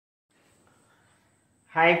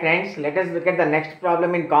Hi friends, let us look at the next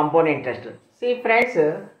problem in compound interest. See friends,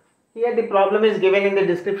 here the problem is given in the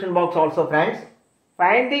description box also friends.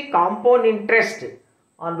 Find the compound interest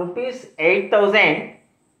on rupees 8,000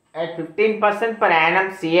 at 15% per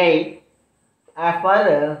annum CI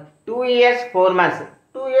for 2 years 4 months.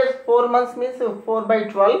 2 years 4 months means 4 by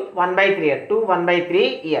 12, 1 by 3 year, 2 1 by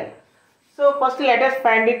 3 year. So first let us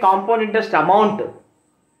find the compound interest amount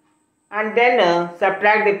and then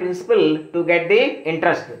subtract the principal to get the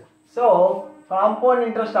interest. So compound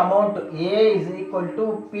interest amount A is equal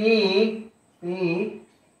to P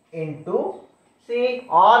into C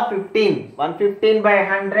or 15, 115 by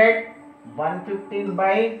 100, 115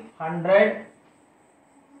 by 100,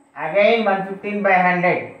 again 115 by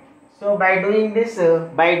 100. So by doing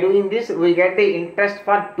this we get the interest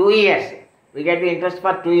for 2 years. We get the interest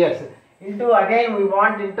for 2 years. Into again we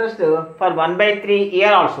want interest for 1 by 3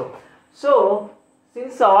 year also. So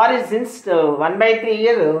since 1 by 3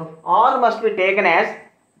 year, R must be taken as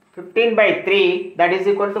 15 by 3, that is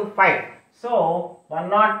equal to 5. So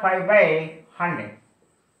 105 by 100.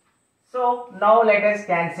 So now let us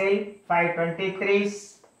cancel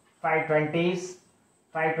 523s, 520s,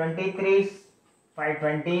 523s,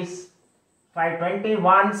 520s,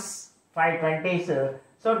 521s, 520s.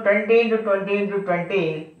 So 20 into 20 into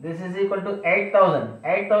 20, this is equal to 8,000.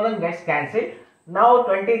 8,000 gets cancelled. Now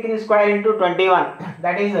 23 square into 21,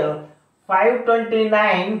 that is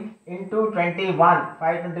 529 into 21,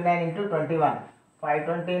 529 into 21,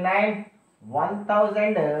 529,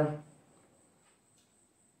 1000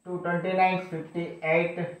 to 29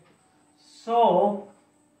 58. So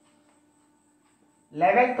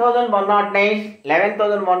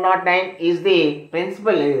 11,109 is the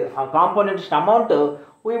principal compound interest amount.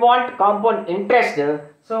 We want compound interest.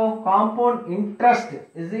 So compound interest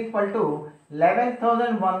is equal to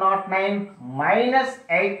 11,109 minus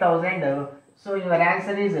 8,000. So your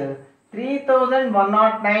answer is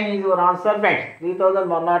 3,109 is your answer friends.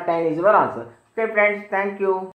 3,109 is your answer. Okay friends, thank you.